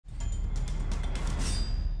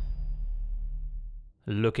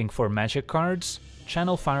Looking for magic cards?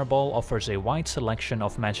 Channel Fireball offers a wide selection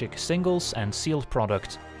of magic singles and sealed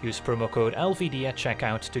product. Use promo code LVD at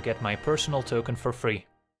checkout to get my personal token for free.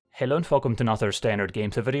 Hello and welcome to another Standard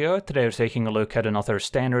Games video. Today we're taking a look at another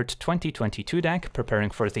Standard 2022 deck, preparing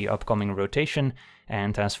for the upcoming rotation,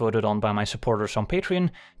 and as voted on by my supporters on Patreon,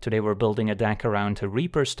 today we're building a deck around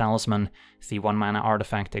Reaper's Talisman. The 1-mana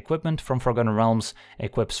artifact equipment from Forgotten Realms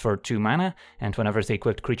equips for 2 mana, and whenever the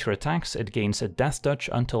equipped creature attacks, it gains a Death Touch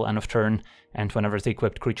until end of turn, and whenever the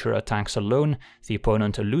equipped creature attacks alone, the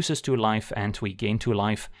opponent loses 2 life and we gain 2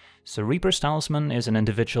 life. So Reaper's Talisman is an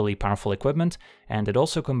individually powerful equipment, and it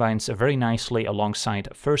also combines very nicely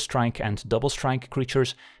alongside First Strike and Double Strike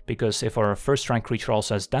creatures, because if our First Strike creature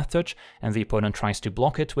also has Death Touch, and the opponent tries to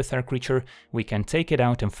block it with their creature, we can take it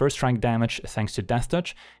out in First Strike damage thanks to Death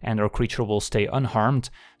Touch, and our creature will stay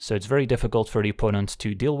unharmed, so it's very difficult for the opponent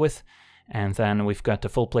to deal with. And then we've got the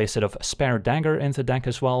full playset of Spare Dagger in the deck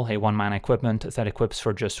as well, a 1-mana equipment that equips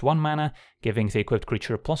for just 1 mana, giving the equipped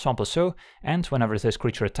creature +1/+0, and whenever this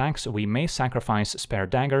creature attacks, we may sacrifice Spare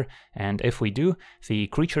Dagger, and if we do, the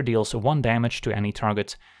creature deals 1 damage to any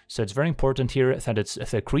target. So it's very important here that it's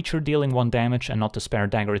the creature dealing 1 damage and not the Spare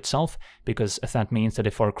Dagger itself, because that means that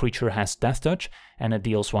if our creature has Death Touch and it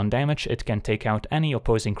deals 1 damage, it can take out any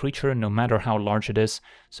opposing creature, no matter how large it is.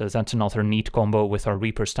 So that's another neat combo with our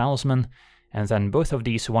Reaper's Talisman. And then both of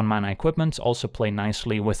these 1-mana equipments also play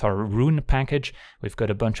nicely with our rune package. We've got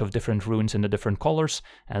a bunch of different runes in the different colors,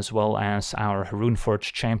 as well as our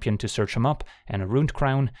Runeforged Champion to search them up, and a Runed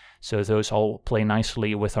Crown, so those all play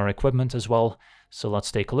nicely with our equipment as well. So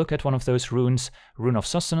let's take a look at one of those runes. Rune of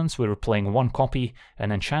Sustenance, we're playing 1 copy,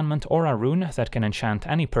 an enchantment or a rune that can enchant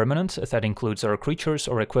any permanent. That includes our creatures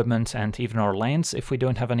or equipment and even our lands if we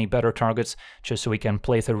don't have any better targets, just so we can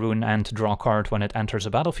play the rune and draw a card when it enters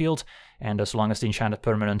a battlefield. And as long as the enchanted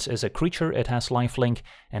permanent is a creature, it has lifelink,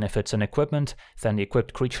 and if it's an equipment, then the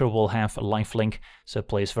equipped creature will have lifelink, so it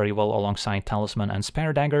plays very well alongside Talisman and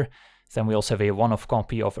Spare Dagger. Then we also have a 1-off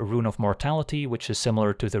copy of Rune of Mortality, which is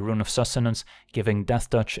similar to the Rune of Sustenance, giving Death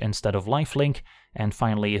Touch instead of lifelink. And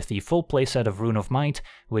finally, the full playset of Rune of Might,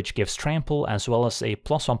 which gives Trample as well as a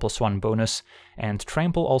 +1/+1 bonus. And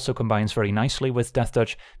Trample also combines very nicely with Death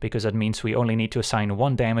Touch, because that means we only need to assign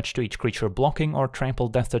 1 damage to each creature blocking or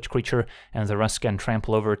trampled Death Touch creature, and the rest can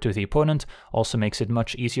trample over to the opponent. Also makes it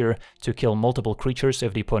much easier to kill multiple creatures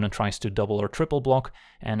if the opponent tries to double or triple block,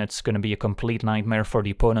 and it's going to be a complete nightmare for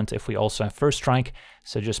the opponent if we also have First Strike,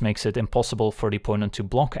 so it just makes it impossible for the opponent to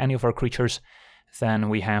block any of our creatures. Then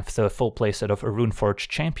we have the full playset of a Runeforged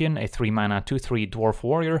Champion, a 3-mana 2/3 Dwarf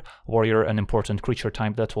Warrior. Warrior, an important creature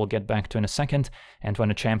type that we'll get back to in a second. And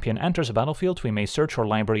when a champion enters a battlefield, we may search our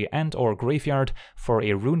library and or graveyard for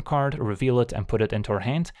a rune card, reveal it, and put it into our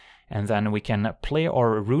hand. And then we can play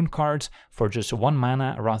our rune cards for just 1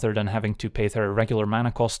 mana rather than having to pay their regular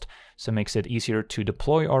mana cost, so it makes it easier to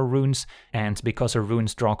deploy our runes. And because our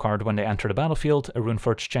runes draw a card when they enter the battlefield, a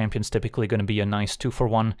Runeforged Champion is typically going to be a nice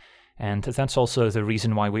 2-for-1. And that's also the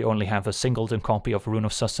reason why we only have a singleton copy of Rune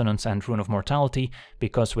of Sustenance and Rune of Mortality,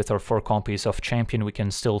 because with our 4 copies of Champion we can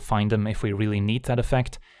still find them if we really need that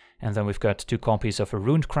effect. And then we've got 2 copies of a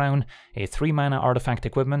Runed Crown, a 3-mana artifact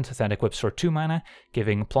equipment that equips for 2 mana,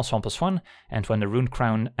 giving +1/+1, and when the Runed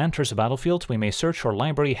Crown enters a battlefield, we may search our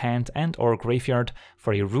library, hand, and or graveyard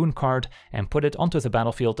for a rune card and put it onto the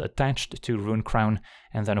battlefield attached to Runed Crown,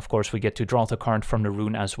 and then of course we get to draw the card from the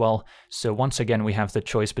rune as well. So once again we have the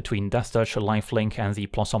choice between Death Touch, lifelink, and the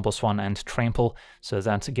 +1/+1 and Trample, so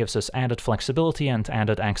that gives us added flexibility and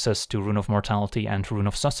added access to Rune of Mortality and Rune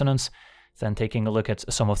of Sustenance. Then taking a look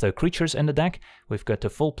at some of the creatures in the deck, we've got the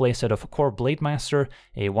full playset of Core Blademaster,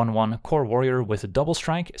 a 1/1 Core Warrior with Double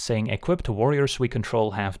Strike, saying equipped warriors we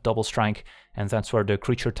control have Double Strike, and that's where the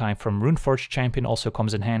creature type from Runeforged Champion also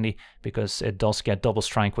comes in handy, because it does get Double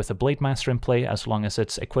Strike with a Blademaster in play as long as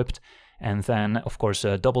it's equipped. And then, of course,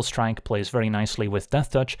 Double Strike plays very nicely with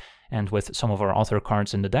Death Touch and with some of our other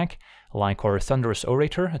cards in the deck, like our Thunderous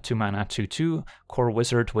Orator, a 2-mana 2/2 Core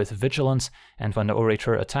Wizard with Vigilance, and when the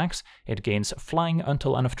Orator attacks, it gains Flying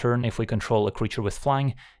until end of turn if we control a creature with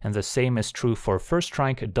Flying, and the same is true for First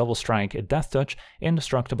Strike, Double Strike, Death Touch,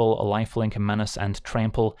 Indestructible, Lifelink, Menace, and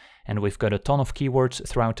Trample. And we've got a ton of keywords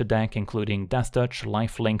throughout the deck, including Death Touch,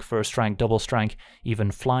 Lifelink, First Strike, Double Strike,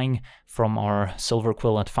 even Flying from our Silver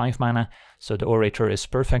Quill at 5 mana, so the Orator is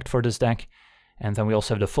perfect for this deck. And then we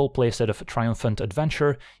also have the full playset of Triumphant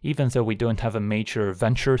Adventure. Even though we don't have a major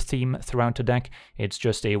venture theme throughout the deck, it's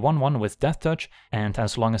just a 1/1 with Death Touch, and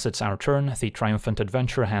as long as it's our turn, the Triumphant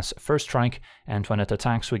Adventure has First Strike, and when it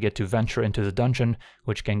attacks we get to venture into the dungeon,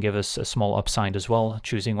 which can give us a small upside as well,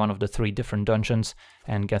 choosing one of the 3 different dungeons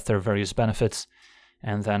and get their various benefits.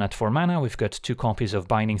 And then at 4 mana, we've got 2 copies of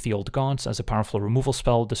Binding the Old Gods as a powerful removal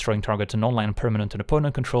spell, destroying target non-land permanent an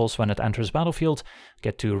opponent controls when it enters battlefield.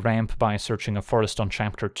 Get to ramp by searching a forest on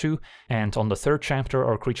chapter 2, and on the 3rd chapter,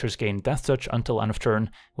 our creatures gain Death Touch until end of turn,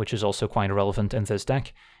 which is also quite relevant in this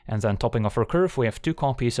deck. And then topping off our curve, we have 2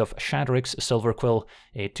 copies of Shadrix's Silverquill,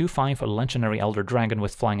 a 2/5 legendary Elder Dragon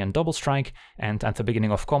with flying and double strike, and at the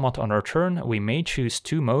beginning of combat on our turn, we may choose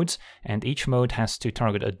 2 modes, and each mode has to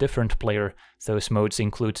target a different player. Those modes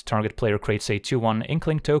include target player creates a 2/1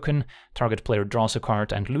 Inkling token, target player draws a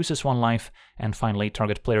card and loses 1 life, and finally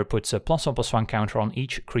target player puts a +1/+1 counter on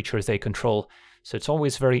each creature they control. So it's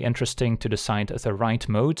always very interesting to decide the right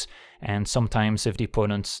modes, and sometimes if the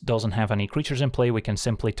opponent doesn't have any creatures in play, we can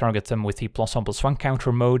simply target them with the +1/+1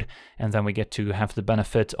 counter mode, and then we get to have the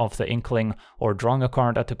benefit of the Inkling or drawing a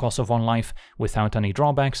card at the cost of 1 life without any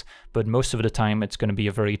drawbacks, but most of the time it's going to be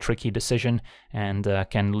a very tricky decision and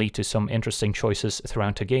can lead to some interesting choices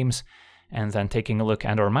throughout the games. And then taking a look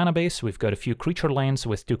at our mana base, we've got a few creature lands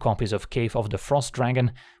with 2 copies of Cave of the Frost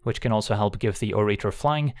Dragon, which can also help give the Orator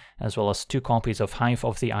flying, as well as 2 copies of Hive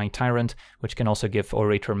of the Eye Tyrant, which can also give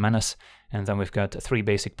Orator menace. And then we've got 3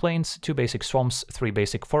 basic plains, 2 basic swamps, 3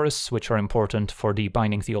 basic forests, which are important for the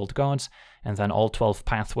Binding the Old Gods, and then all 12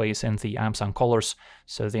 pathways in the Abzan colors.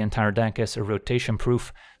 So the entire deck is rotation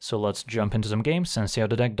proof. So let's jump into some games and see how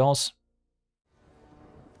the deck does.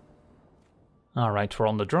 Alright, we're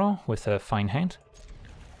on the draw with a fine hand.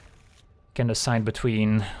 Can decide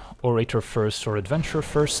between Orator first or Adventure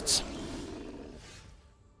firsts.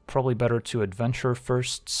 Probably better to Adventure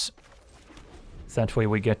firsts. That way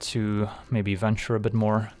we get to maybe venture a bit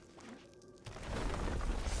more.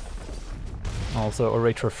 Although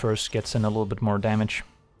Orator first gets in a little bit more damage.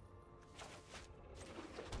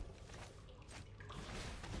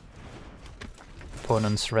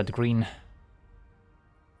 Opponent's red-green.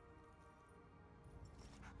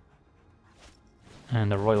 And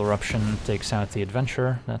the Royal Eruption takes out the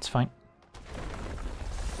Adventure, that's fine.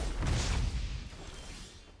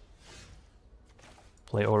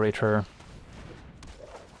 Play Orator.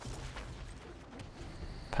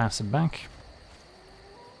 Pass it back.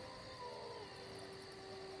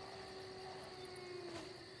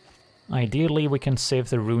 Ideally, we can save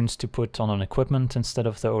the runes to put on an equipment instead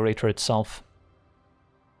of the Orator itself.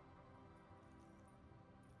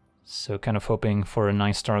 So kind of hoping for a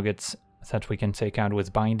nice target that we can take out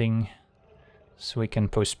with Binding, so we can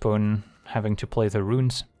postpone having to play the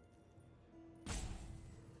runes.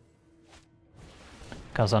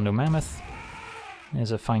 Kazandu Mammoth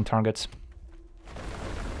is a fine target.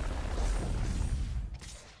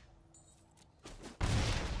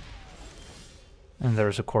 And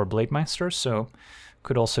there's a core Blade Master, so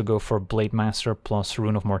could also go for Blade Master plus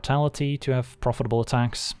Rune of Mortality to have profitable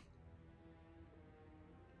attacks.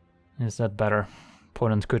 Is that better?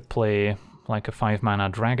 Opponent could play like a 5 mana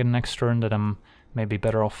dragon next turn that I'm maybe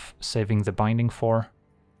better off saving the Binding for.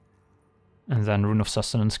 And then Rune of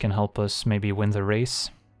Sustenance can help us maybe win the race.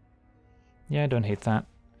 Yeah, I don't hate that.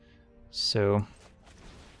 So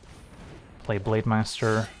play Blade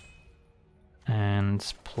Master and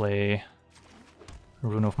play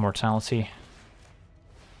Rune of Mortality.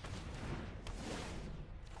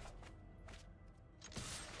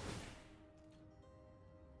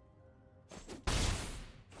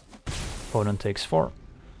 Opponent takes 4.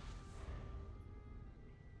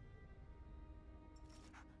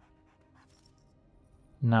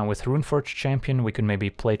 Now with Runeforge Champion, we can maybe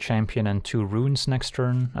play Champion and 2 runes next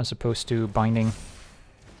turn, as opposed to Binding.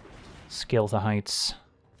 Scale the Heights.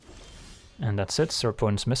 And that's it, so our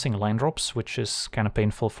opponent's missing land drops, which is kind of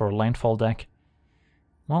painful for a landfall deck.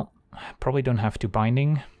 Well, probably don't have to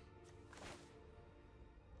Binding.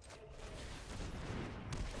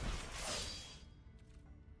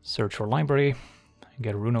 Search for library,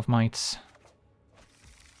 get a Rune of Might,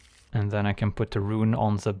 and then I can put the rune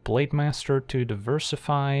on the Blade Master to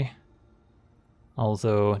diversify,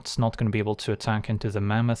 although it's not going to be able to attack into the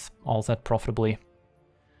Mammoth all that profitably.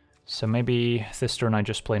 So maybe this turn I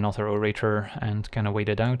just play another Orator and kind of wait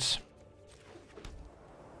it out.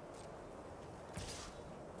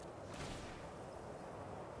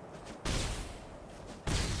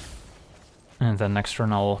 And then next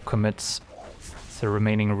turn I'll commit the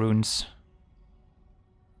remaining runes.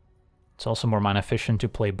 It's also more mana efficient to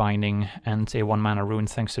play Binding and a 1 mana rune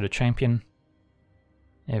thanks to the Champion,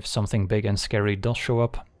 if something big and scary does show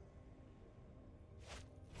up.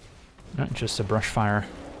 Just a brush fire.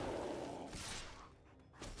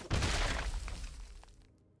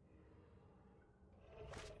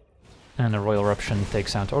 And the Royal Eruption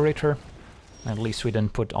takes out Orator. At least we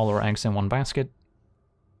didn't put all our eggs in one basket.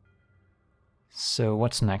 So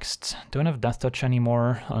what's next? Don't have Death Touch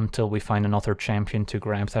anymore until we find another champion to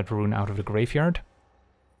grab that rune out of the graveyard.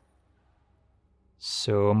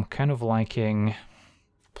 So I'm kind of liking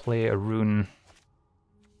play a rune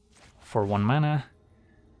for 1 mana,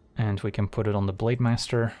 and we can put it on the Blade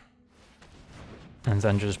Master, and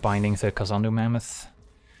then just binding the Kazandu Mammoth,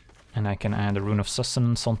 and I can add a Rune of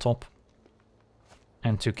Sustenance on top.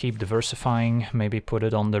 And to keep diversifying, maybe put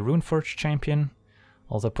it on the Runeforge champion,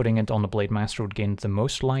 although putting it on the Blade Master would gain the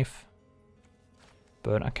most life.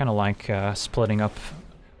 But I kind of like splitting up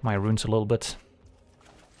my runes a little bit.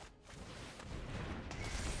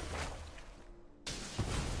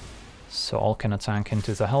 So all can attack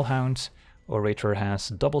into the Hellhound. Orator has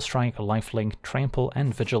Double Strike, Lifelink, Trample,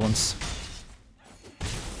 and Vigilance.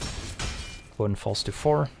 One falls to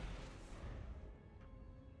 4.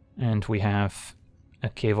 And we have a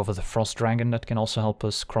Cave of the Frost Dragon that can also help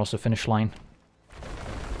us cross the finish line.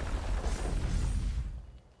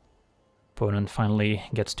 Opponent finally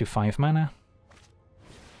gets to 5 mana.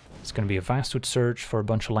 It's going to be a Vastwood Surge for a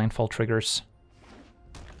bunch of landfall triggers.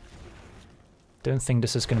 Don't think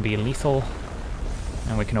this is going to be lethal.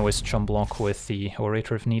 And we can always chum block with the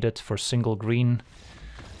Orator if needed for single green.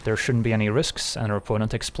 There shouldn't be any risks, and our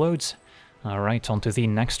opponent explodes. Alright, on to the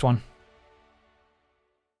next one.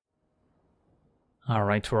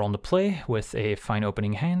 Alright, we're on the play with a fine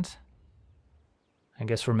opening hand. I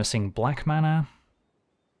guess we're missing black mana,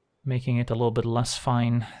 making it a little bit less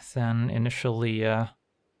fine than initially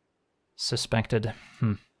suspected.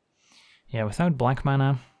 Yeah, without black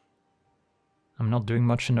mana, I'm not doing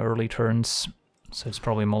much in the early turns, so it's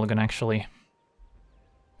probably mulligan actually.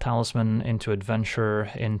 Talisman into Adventure,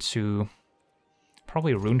 into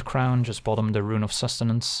probably Runed Crown, just bottom the Rune of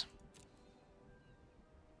Sustenance.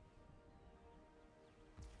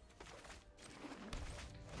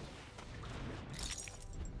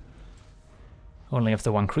 Only have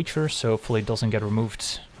the 1 creature, so hopefully it doesn't get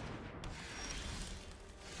removed.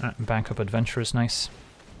 Backup Adventure is nice.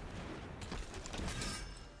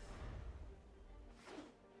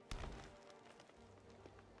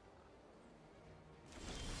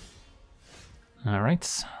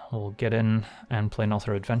 Alright, we'll get in and play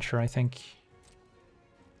another Adventure, I think.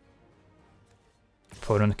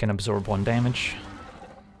 Opponent can absorb 1 damage,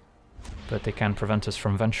 but they can prevent us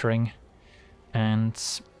from venturing. And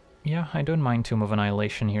yeah, I don't mind Tomb of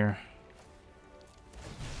Annihilation here.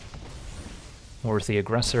 Worthy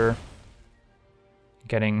Aggressor.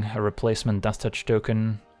 Getting a replacement Death Touch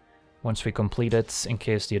token once we complete it, in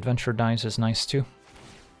case the Adventure dies, is nice too.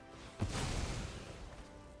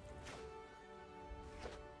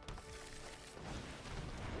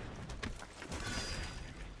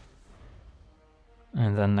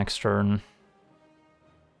 And then next turn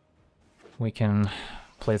we can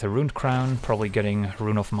play the Runed Crown, probably getting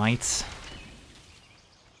Rune of Might.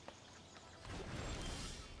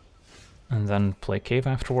 And then play Cave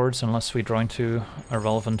afterwards, unless we draw into a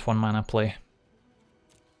relevant 1 mana play.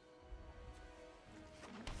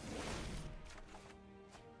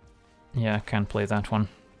 Yeah, can't play that one.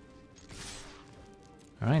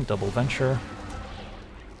 Alright, double Venture.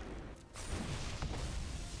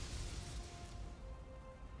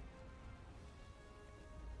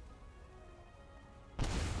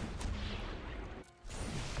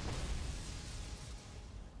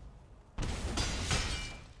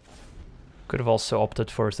 Could have also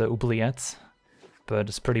opted for the Oubliette, but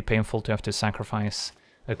it's pretty painful to have to sacrifice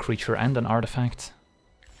a creature and an artifact.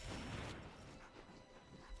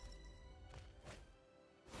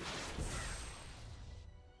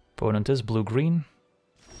 Opponent is blue-green,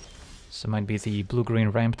 so it might be the blue-green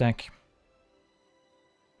ramp deck.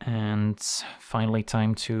 And finally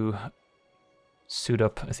time to suit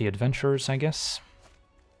up the Adventurers, I guess.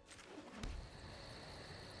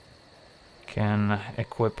 Can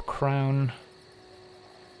equip Crown,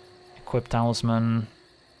 equip Talisman,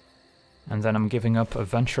 and then I'm giving up a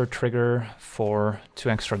Venture trigger for 2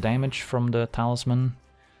 extra damage from the Talisman.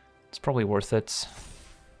 It's probably worth it.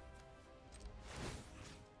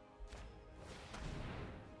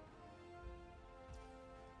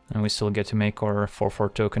 And we still get to make our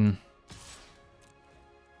 4/4 token.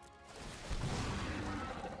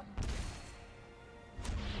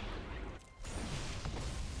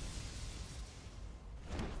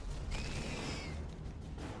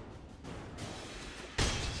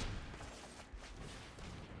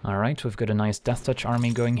 Alright, we've got a nice Death Touch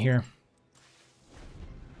army going here.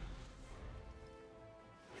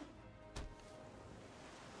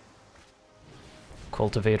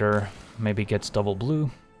 Cultivator maybe gets double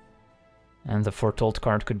blue. And the Foretold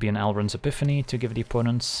card could be an Alrund's Epiphany to give the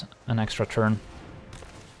opponents an extra turn.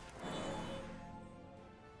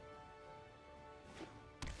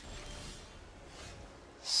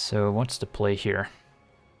 So what's the play here?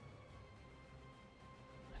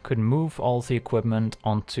 I could move all the equipment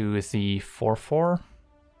onto the 4/4.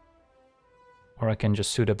 Or I can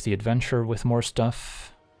just suit up the adventure with more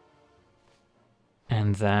stuff.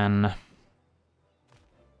 And then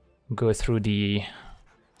go through the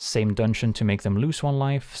same dungeon to make them lose 1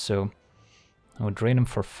 life. So I would drain them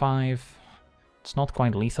for 5. It's not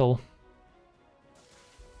quite lethal.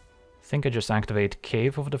 I think I just activate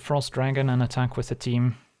Cave of the Frost Dragon and attack with the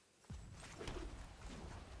team.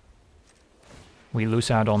 We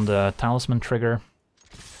lose out on the Talisman trigger,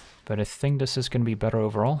 but I think this is going to be better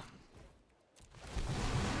overall.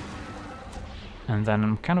 And then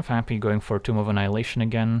I'm kind of happy going for Tomb of Annihilation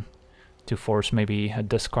again, to force maybe a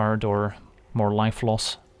discard or more life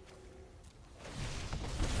loss.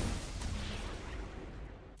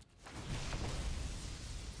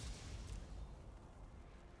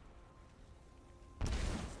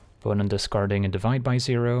 Opponent discarding a Divide by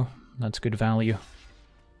 0, that's good value.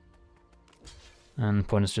 And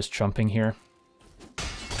opponent's just jumping here.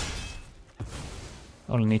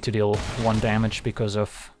 Only need to deal 1 damage because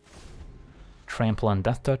of Trample and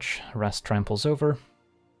Death Touch, rest tramples over.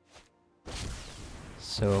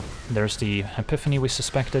 So there's the Epiphany we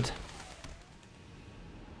suspected.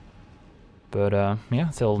 But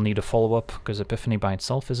yeah, they'll need a follow-up, because Epiphany by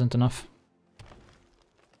itself isn't enough.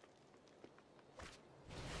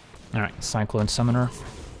 Alright, Cyclone Summoner.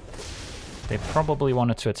 They probably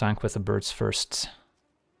wanted to attack with the birds first.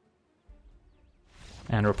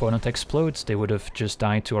 And our opponent explodes, they would have just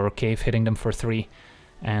died to our cave hitting them for 3.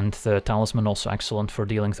 And the Talisman also excellent for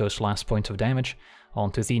dealing those last points of damage.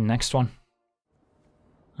 On to the next one.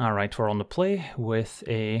 Alright, we're on the play with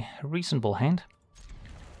a reasonable hand.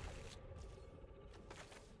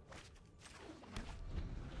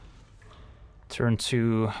 Turn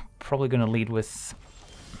 2, probably gonna lead with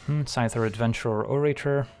it's either Adventure or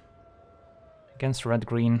Orator. Against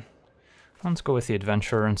red-green. Let's go with the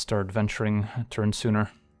Adventure and start venturing a turn sooner.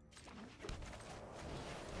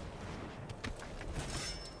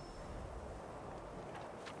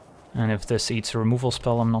 And if this eats a removal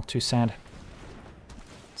spell, I'm not too sad.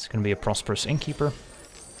 It's gonna be a Prosperous Innkeeper.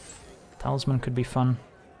 Talisman could be fun.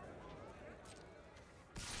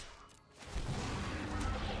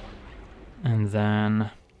 And then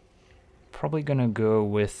probably gonna go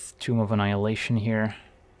with Tomb of Annihilation here.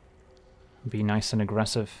 Be nice and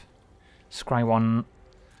aggressive. Scry 1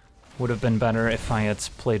 would have been better if I had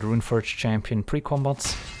played Runeforge Champion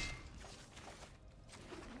pre-combats.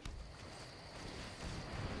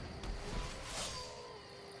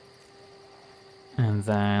 And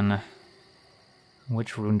then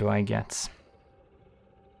which rune do I get?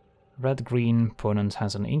 Red-green, opponent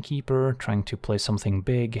has an Innkeeper, trying to play something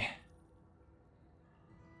big.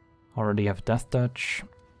 Already have Death Touch.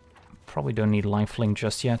 Probably don't need Lifelink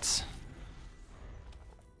just yet.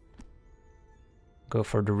 Go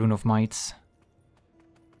for the Rune of Might.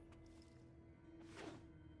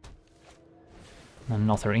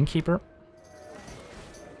 Another Innkeeper.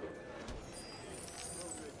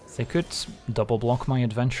 They could double block my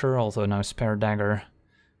adventure, although now Spare Dagger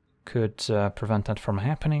could prevent that from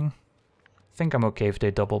happening. I think I'm okay if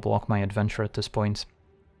they double block my adventure at this point.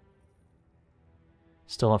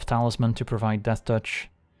 Still have Talisman to provide Death Touch,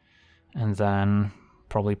 and then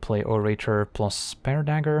probably play Orator plus Spare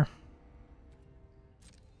Dagger.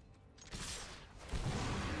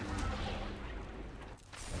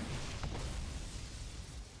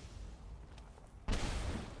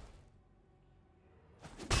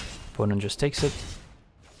 Opponent just takes it.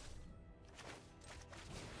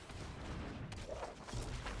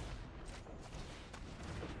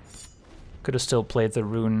 Could have still played the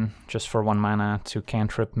rune just for 1 mana to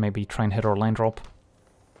cantrip, maybe try and hit our land drop.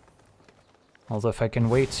 Although if I can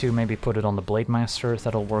wait to maybe put it on the Blade Master,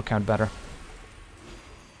 that'll work out better.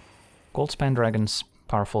 Goldspan Dragon's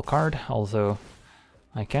powerful card, although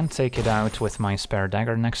I can take it out with my Spare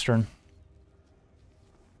Dagger next turn.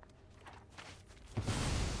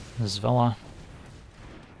 Zvella.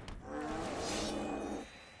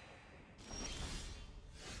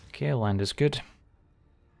 Okay, land is good.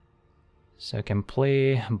 So I can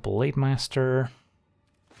play Blade Master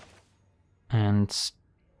and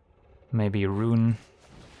maybe Rune,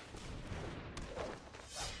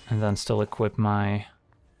 and then still equip my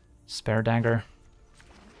Spare Dagger.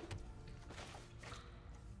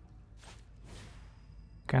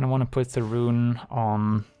 Kinda want to put the Rune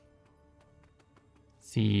on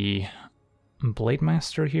the Blade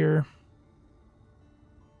Master here,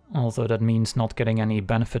 although that means not getting any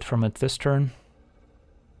benefit from it this turn.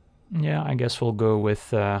 Yeah, I guess we'll go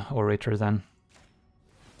with Orator then.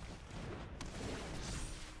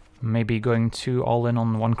 Maybe going too all in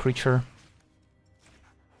on one creature.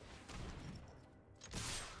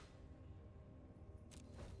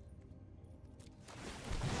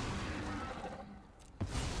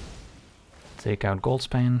 Take out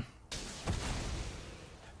Goldspan.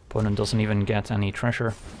 Opponent doesn't even get any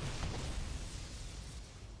treasure.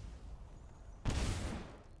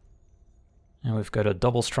 And we've got a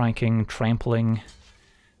double striking, trampling,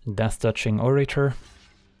 death touching Orator.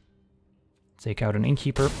 Take out an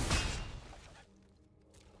Innkeeper.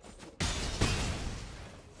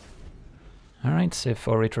 Alright, if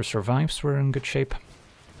Orator survives, we're in good shape.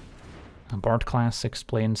 A Bard class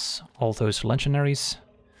explains all those legendaries.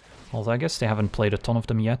 Although I guess they haven't played a ton of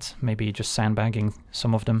them yet. Maybe just sandbagging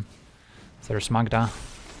some of them. There's Magda.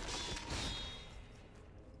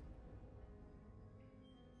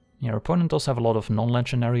 Your opponent does have a lot of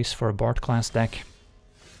non-legendaries for a Bard class deck.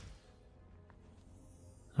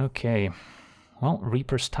 Okay. Well,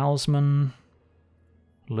 Reaper's Talisman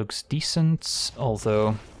looks decent,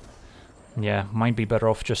 although, yeah, might be better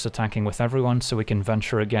off just attacking with everyone so we can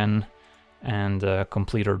venture again and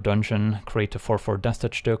complete our dungeon, create a 4/4 Death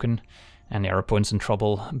Touch token, and our opponent's in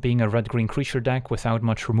trouble. Being a red-green creature deck without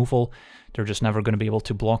much removal, they're just never going to be able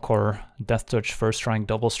to block our Death Touch, First Strike,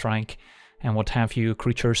 Double Strike, and what have you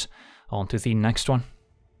creatures. On to the next one.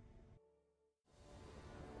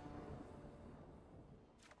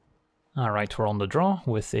 Alright, we're on the draw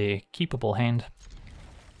with a keepable hand.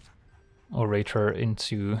 Orator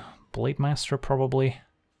into Blade Master probably.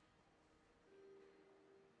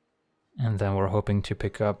 And then we're hoping to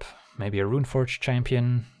pick up maybe a Runeforge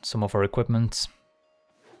champion, some of our equipment.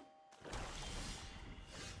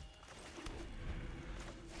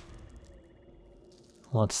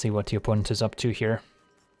 Let's see what the opponent is up to here.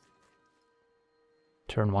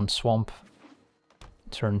 Turn 1 Swamp.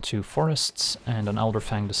 Turn 2 Forests and an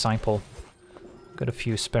Elderfang Disciple. Got a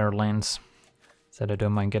few spare lands that I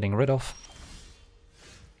don't mind getting rid of.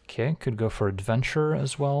 Okay, could go for Adventure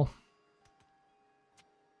as well.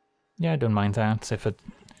 Yeah, I don't mind that. If it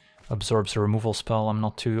absorbs a removal spell, I'm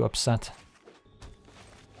not too upset.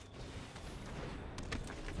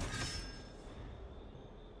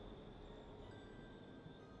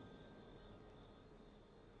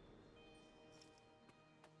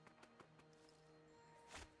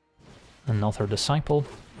 Another Disciple.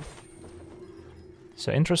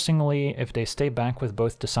 So interestingly, if they stay back with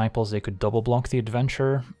both Disciples, they could double block the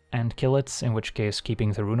Adventure and kill it, in which case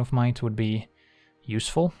keeping the Rune of Might would be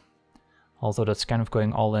useful. Although that's kind of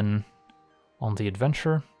going all in on the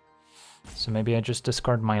Adventure. So maybe I just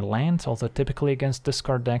discard my land, although typically against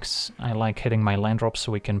discard decks I like hitting my land drops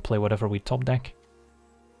so we can play whatever we top deck.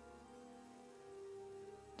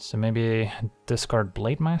 So maybe discard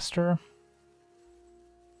Blade Master.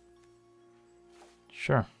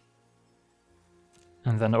 Sure.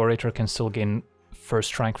 And then Orator can still gain First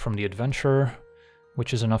Strike from the Adventure,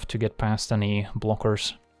 which is enough to get past any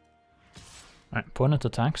blockers. Alright, opponent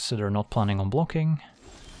attacks, so they're not planning on blocking.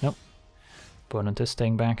 Nope. Opponent is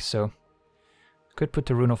staying back, so could put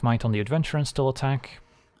the Rune of Might on the Adventure and still attack.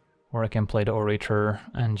 Or I can play the Orator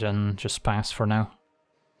and then just pass for now.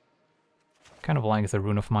 Kind of like the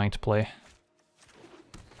Rune of Might play.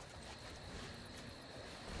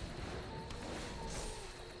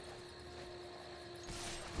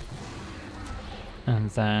 And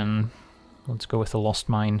then let's go with the Lost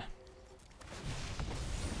Mine.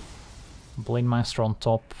 Blade Master on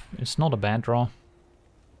top is not a bad draw.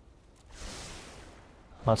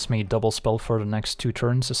 Lets me double spell for the next 2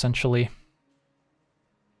 turns, essentially.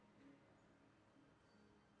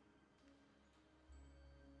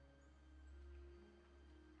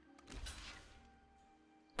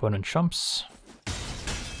 Opponent jumps.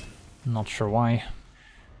 Not sure why.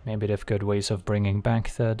 Maybe they've got ways of bringing back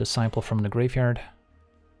the Disciple from the graveyard.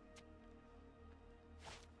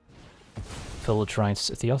 Village Rites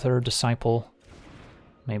the other Disciple.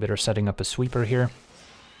 Maybe they're setting up a sweeper here.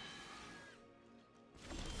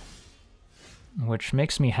 Which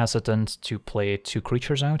makes me hesitant to play 2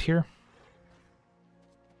 creatures out here.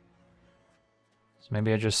 So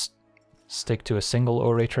maybe I just stick to a single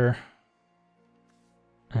Orator.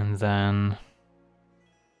 And then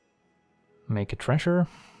make a treasure.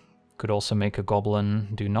 Could also make a Goblin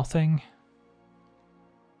do nothing.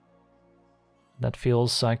 That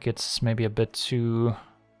feels like it's maybe a bit too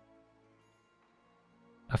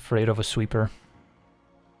afraid of a sweeper.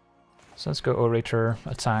 So let's go Orator,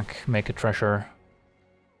 attack, make a treasure,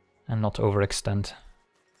 and not overextend.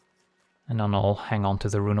 And then I'll hang on to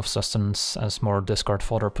the Rune of Sustenance as more discard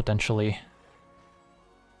fodder potentially.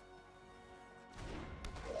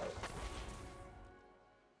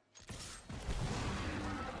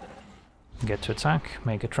 Get to attack,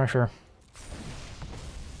 make a treasure.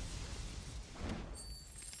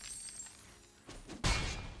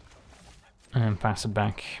 And pass it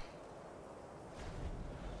back.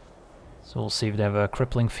 So we'll see if they have a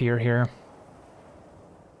crippling fear here.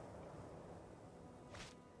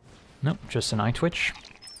 Nope, just an eye twitch.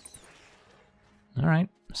 Alright,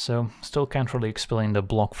 so still can't really explain the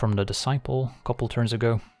block from the Disciple a couple turns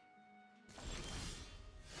ago.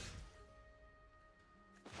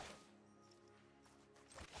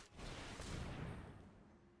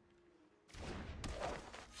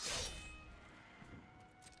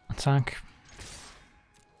 Attack.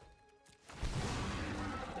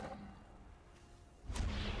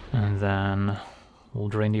 And then we'll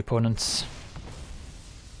drain the opponents.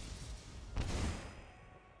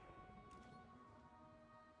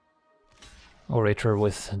 Orator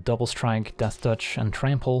with Double Strike, Death Touch, and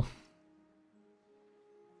Trample.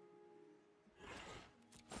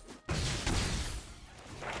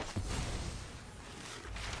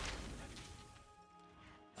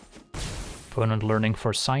 Opponent learning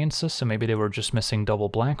for Sciences, so maybe they were just missing double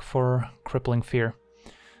black for Crippling Fear,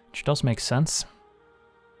 which does make sense.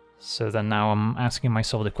 So then now I'm asking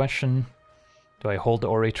myself the question, do I hold the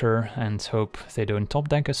Orator and hope they don't top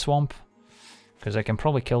deck a swamp? Because I can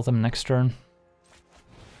probably kill them next turn.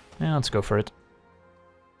 Yeah, let's go for it.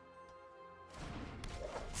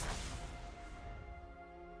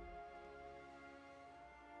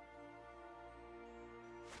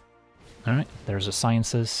 Alright, there's a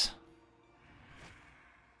Sciences.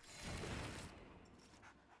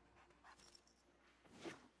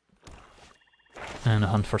 And a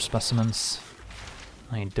Hunt for Specimens.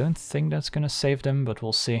 I don't think that's gonna save them, but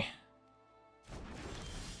we'll see.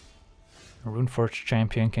 A Runeforged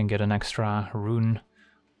champion can get an extra rune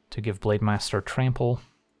to give Blade Master Trample.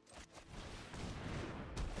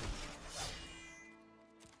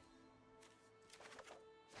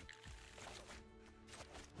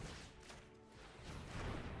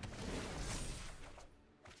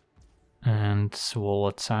 And we'll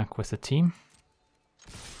attack with the team.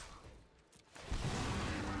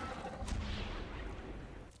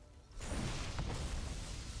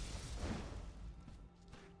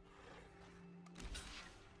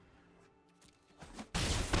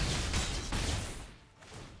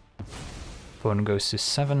 Opponent goes to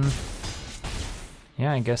 7.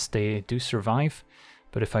 Yeah, I guess they do survive,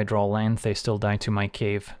 but if I draw land, they still die to my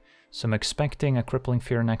cave. So I'm expecting a Crippling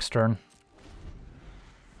Fear next turn.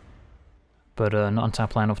 But an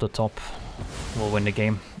untapped land off the top will win the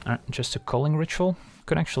game. Just a Culling Ritual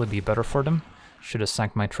could actually be better for them. Should have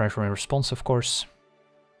sacked my treasure in response, of course.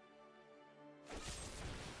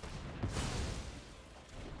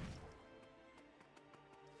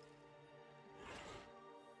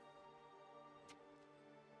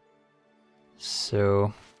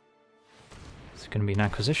 So it's going to be an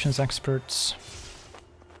Acquisitions Experts.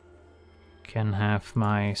 Can have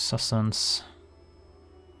my Sustenance.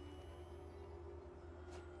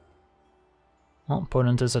 Well,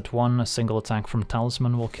 opponent is at 1, a single attack from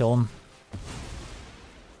Talisman will kill him.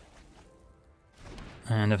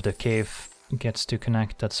 And if the cave gets to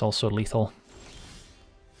connect, that's also lethal.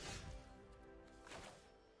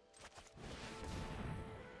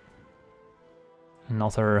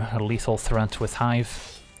 Another lethal threat with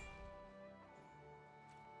Hive.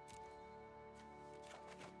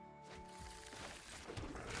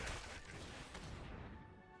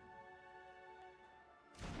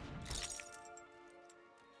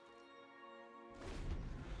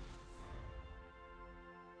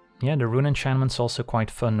 Yeah, the rune enchantment's also quite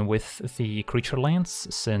fun with the creature lands,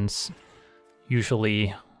 since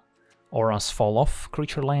usually auras fall off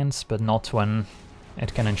creature lands, but not when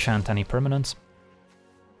it can enchant any permanent.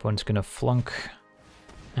 Opponent's gonna flunk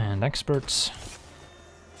and experts,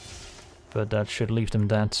 but that should leave them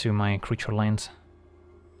dead to my creature land.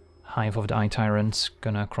 Hive of the Eye Tyrant's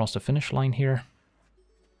gonna cross the finish line here.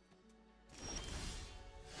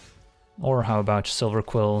 Or how about Silver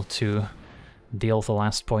Quill to deal the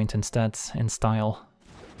last point instead, in style.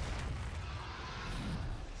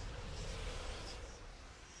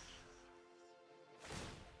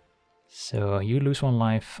 So you lose 1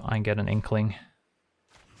 life, I get an Inkling.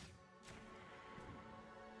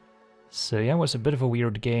 So yeah, it was a bit of a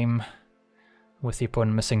weird game, with the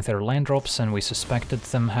opponent missing their land drops, and we suspected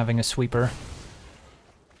them having a sweeper.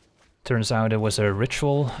 Turns out it was a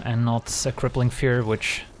ritual and not a Crippling Fear,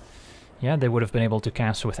 which, yeah, they would have been able to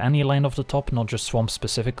cast with any land off the top, not just swamp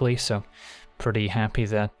specifically, so pretty happy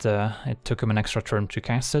that it took him an extra turn to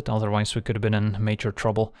cast it, otherwise we could have been in major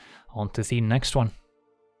trouble. On to the next one.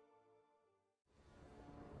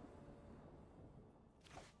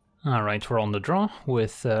 Alright, we're on the draw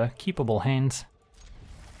with keepable hands.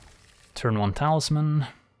 Turn 1 Talisman.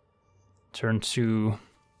 Turn 2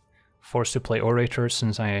 forced to play Orator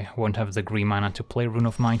since I won't have the green mana to play Rune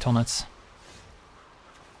of Might on it.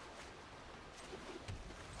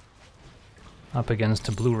 Up against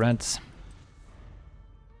the blue-reds.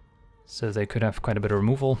 So they could have quite a bit of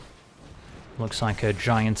removal. Looks like a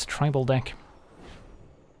giant tribal deck.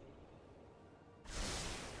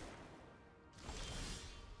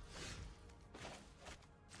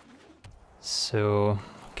 So,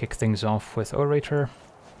 kick things off with Orator.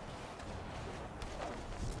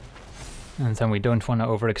 And then we don't want to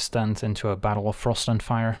overextend into a Battle of Frost and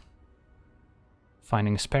Fire.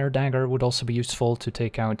 Finding a spare Dagger would also be useful to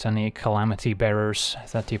take out any Calamity Bearers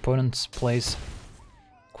that the opponent plays.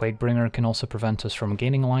 Quakebringer can also prevent us from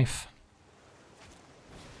gaining life,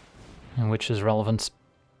 and which is relevant.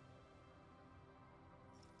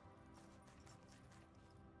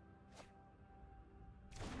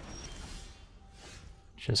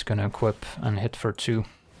 Just gonna equip and hit for 2,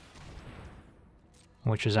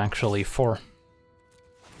 which is actually 4.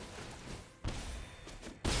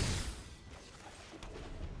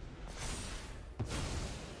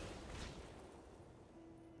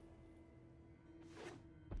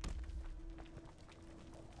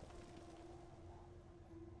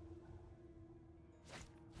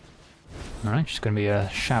 Alright, just gonna be a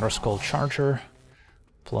Shadow Skull Charger,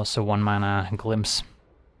 plus a 1 mana Glimpse.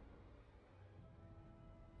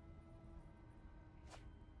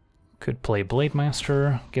 Could play Blade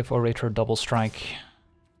Master, give Orator double strike.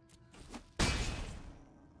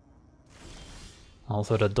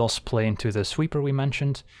 Although that does play into the sweeper we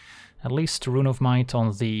mentioned. At least Rune of Might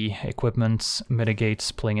on the equipment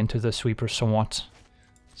mitigates playing into the sweeper somewhat.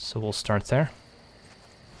 So we'll start there.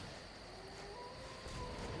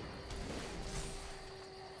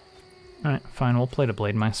 Alright, fine, we'll play the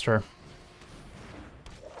Blade Master.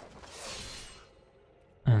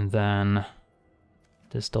 And then...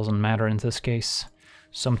 this doesn't matter in this case.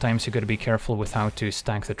 Sometimes you gotta be careful with how to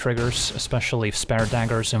stack the triggers, especially if spare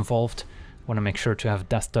daggers involved. Wanna make sure to have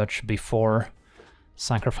Death Touch before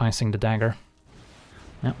sacrificing the dagger.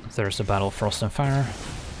 Yep, there's the Battle of Frost and Fire,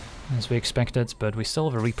 as we expected, but we still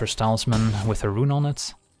have a Reaper's Talisman with a rune on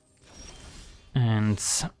it. And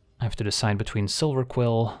I have to decide between Silver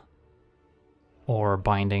Quill or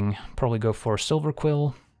Binding. Probably go for Silver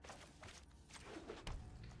Quill.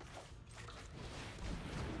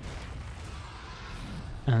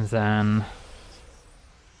 And then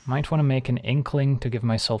might want to make an Inkling to give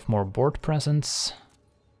myself more board presence.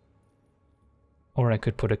 Or I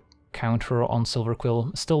could put a counter on Silver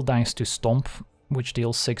Quill. Still dies to Stomp, which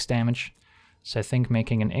deals 6 damage. So I think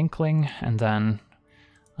making an Inkling, and then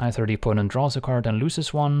either the opponent draws a card and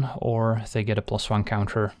loses 1, or they get a +1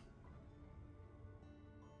 counter.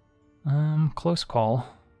 Close call.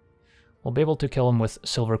 We'll be able to kill him with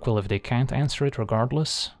Silver Quill if they can't answer it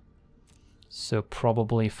regardless. So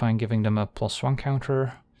probably fine giving them a +1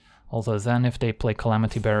 counter. Although then if they play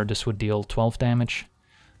Calamity Bearer, this would deal 12 damage.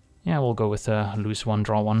 Yeah, we'll go with a lose 1,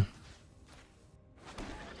 draw 1.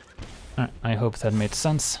 I hope that made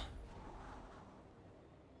sense.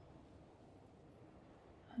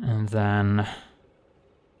 And then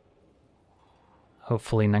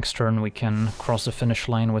hopefully next turn we can cross the finish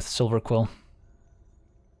line with Silver Quill.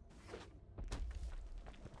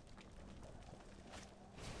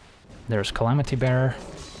 There's Calamity Bearer.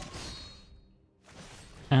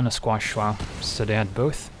 And a Squash Wow. So they had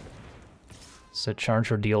both. So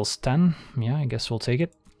Charger deals 10. Yeah, I guess we'll take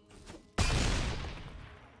it.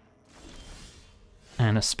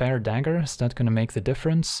 And a spare Dagger, is that gonna make the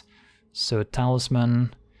difference? So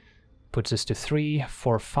Talisman puts us to 3,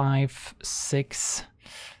 4, 5, 6.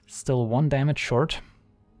 Still 1 damage short.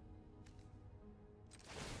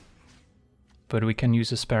 But we can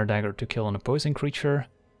use a spare Dagger to kill an opposing creature.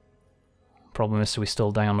 Problem is we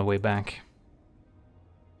still die on the way back.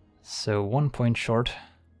 So 1 point short.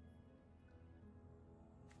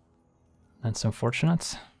 That's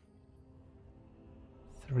unfortunate.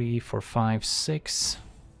 3, 4, 5, 6.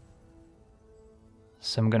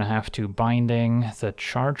 So I'm gonna have to Binding the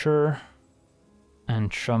Charger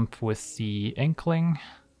and jump with the Inkling,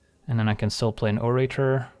 and then I can still play an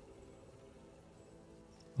Orator,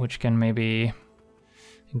 which can maybe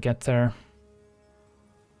get there.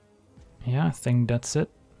 Yeah, I think that's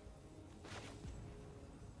it.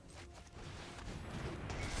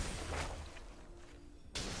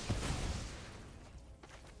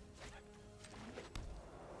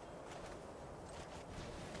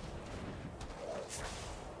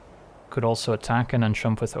 Could also attack and then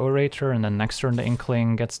jump with Orator, and then next turn the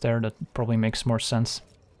Inkling gets there. That probably makes more sense.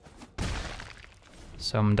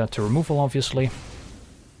 Some dead to removal, obviously.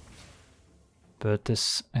 But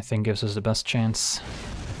this, I think, gives us the best chance.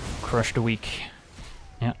 Crush the weak.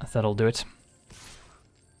 Yeah, that'll do it.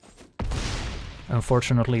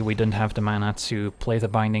 Unfortunately, we didn't have the mana to play the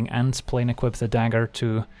Binding and plane equip the Dagger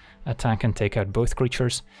to attack and take out both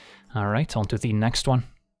creatures. Alright, on to the next one.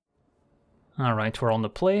 Alright, we're on the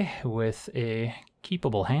play with a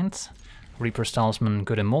keepable hand. Reaper's Talisman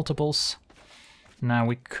good in multiples. Now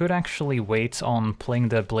we could actually wait on playing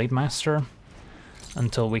the Blade Master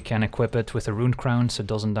until we can equip it with a Rune Crown so it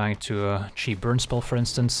doesn't die to a cheap burn spell, for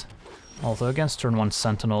instance. Although against turn 1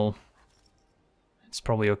 Sentinel, it's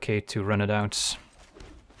probably okay to run it out.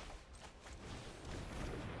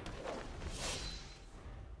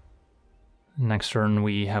 Next turn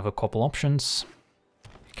we have a couple options.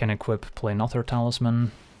 We can equip, play another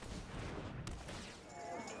Talisman.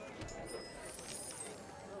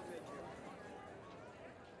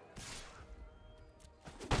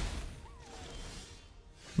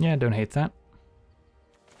 Yeah, don't hate that.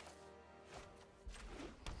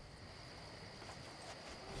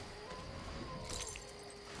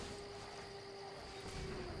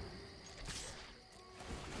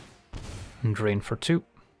 And drain for 2.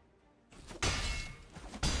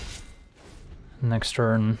 Next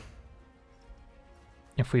turn,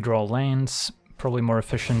 if we draw lands, probably more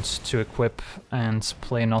efficient to equip and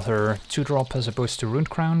play another 2-drop as opposed to Rune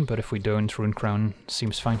Crown, but if we don't, Rune Crown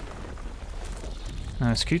seems fine.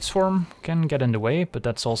 Scute Swarm can get in the way, but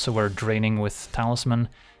that's also where draining with Talisman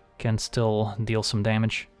can still deal some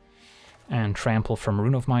damage. And Trample from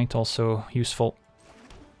Rune of Might also useful.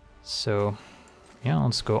 So yeah,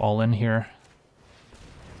 let's go all in here.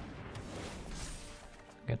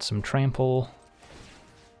 Get some Trample.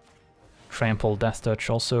 Trample, Death Touch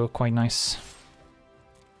also quite nice.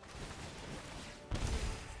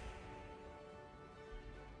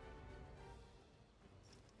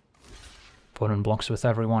 Opponent blocks with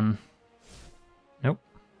everyone. Nope.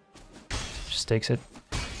 Just takes it.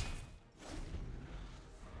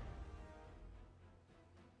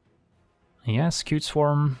 Yeah, Scute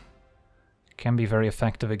Swarm can be very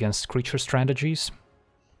effective against creature strategies,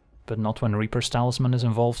 but not when Reaper's Talisman is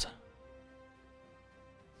involved.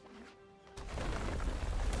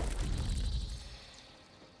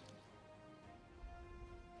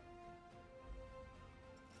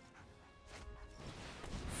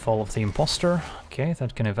 Fall of the Imposter. Okay,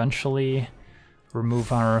 that can eventually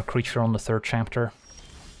remove our creature on the 3rd chapter.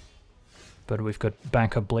 But we've got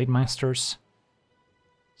backup Blade Masters.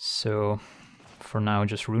 So for now,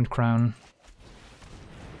 just Rune Crown.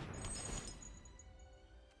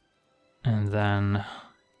 And then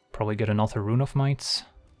probably get another Rune of Might.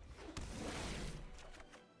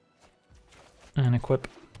 And equip.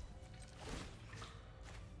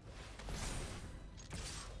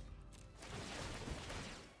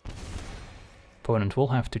 Opponent will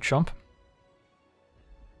have to chomp.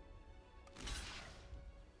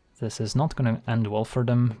 This is not going to end well for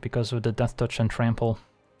them because of the Death Touch and Trample.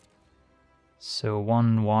 So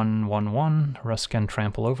 1, 1, 1, 1. Russ can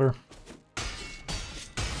trample over.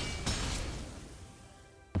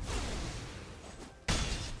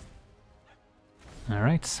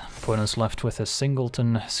 Alright, opponent's left with a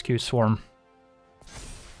singleton Scute Swarm.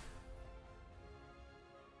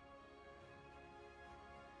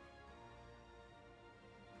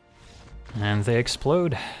 And they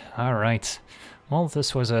explode. Alright. Well,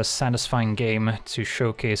 this was a satisfying game to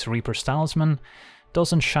showcase Reaper's Talisman.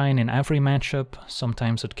 Doesn't shine in every matchup.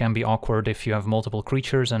 Sometimes it can be awkward if you have multiple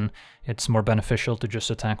creatures and it's more beneficial to just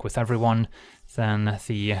attack with everyone. Then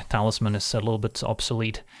the Talisman is a little bit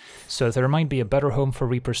obsolete. So there might be a better home for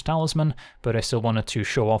Reaper's Talisman, but I still wanted to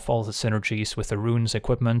show off all the synergies with the runes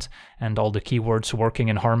equipment and all the keywords working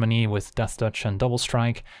in harmony with Death Touch and Double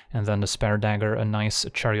Strike, and then the Spare Dagger, a nice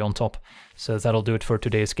cherry on top. So that'll do it for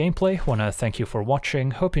today's gameplay. Wanna thank you for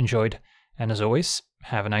watching, hope you enjoyed, and as always,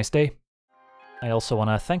 have a nice day. I also want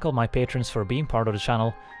to thank all my patrons for being part of the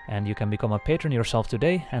channel, and you can become a patron yourself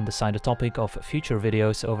today and decide the topic of future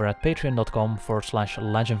videos over at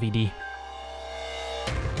patreon.com/LegenVD.